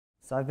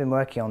So I've been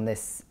working on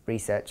this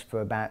research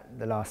for about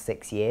the last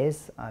 6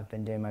 years. I've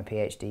been doing my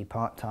PhD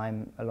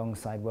part-time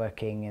alongside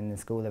working in the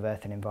School of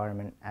Earth and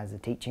Environment as a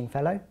teaching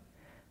fellow.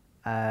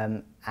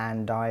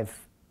 And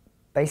I've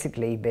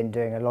basically been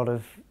doing a lot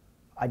of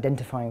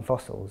identifying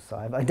fossils. So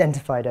I've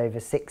identified over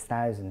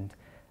 6,000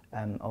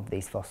 of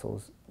these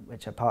fossils,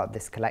 which are part of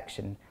this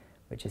collection,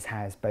 which is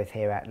housed both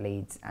here at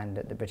Leeds and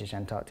at the British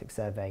Antarctic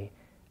Survey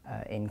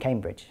in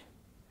Cambridge.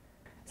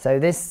 So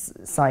this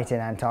site in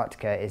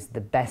Antarctica is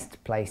the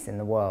best place in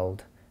the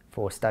world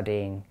for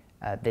studying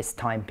this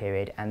time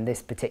period and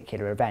this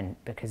particular event,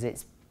 because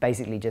it's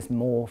basically just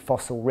more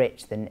fossil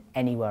rich than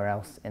anywhere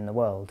else in the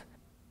world.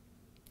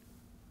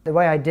 The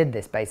way I did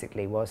this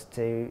basically was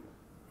to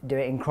do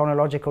it in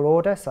chronological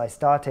order. So I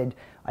started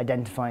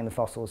identifying the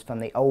fossils from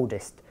the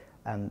oldest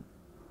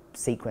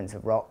sequence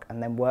of rock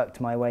and then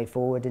worked my way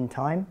forward in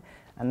time.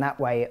 And that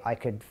way I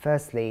could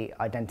firstly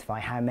identify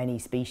how many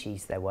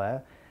species there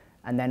were,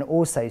 and then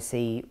also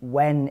see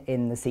when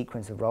in the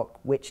sequence of rock,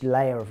 which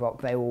layer of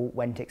rock they all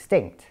went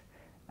extinct.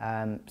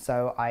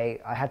 So I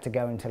had to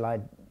go until I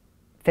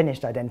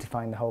finished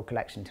identifying the whole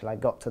collection, till I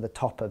got to the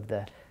top of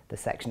the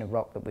section of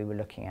rock that we were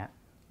looking at.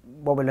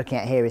 What we're looking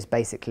at here is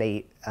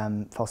basically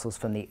fossils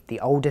from the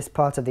oldest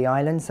part of the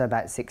island, so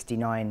about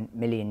 69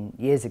 million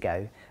years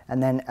ago.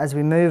 And then as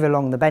we move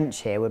along the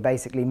bench here, we're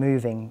basically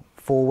moving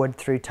forward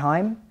through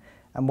time.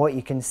 And what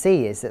you can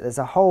see is that there's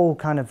a whole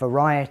kind of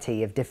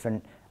variety of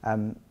different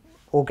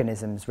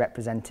organisms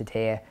represented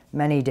here,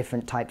 many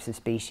different types of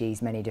species,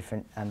 many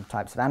different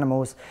types of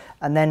animals.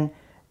 And then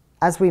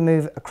as we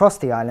move across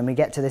the island, we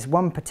get to this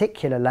one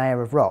particular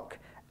layer of rock,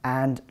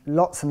 and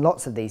lots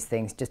of these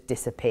things just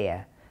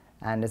disappear.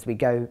 And as we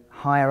go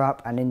higher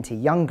up and into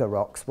younger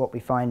rocks, what we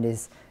find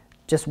is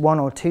just one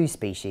or two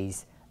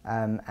species,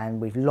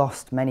 and we've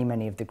lost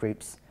many of the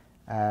groups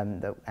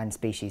and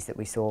species that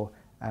we saw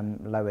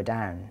lower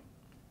down.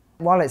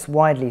 While it's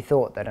widely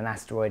thought that an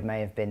asteroid may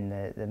have been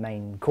the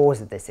main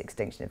cause of this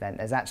extinction event,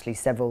 there's actually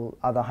several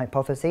other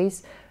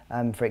hypotheses.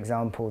 For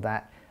example,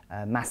 that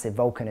massive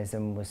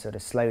volcanism was sort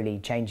of slowly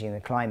changing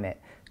the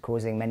climate,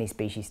 causing many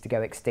species to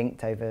go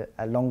extinct over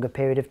a longer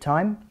period of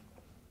time.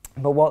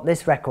 But what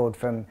this record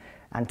from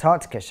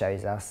Antarctica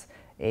shows us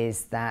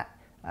is that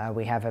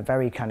we have a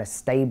very kind of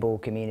stable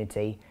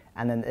community,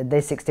 and then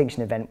this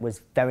extinction event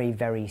was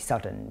very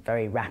sudden,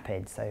 very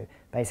rapid. So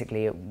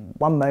basically at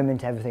one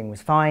moment everything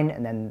was fine,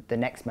 and then the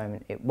next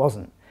moment it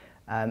wasn't.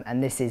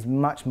 And this is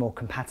much more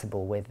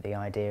compatible with the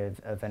idea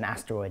of an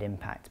asteroid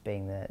impact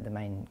being the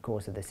main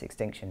cause of this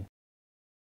extinction.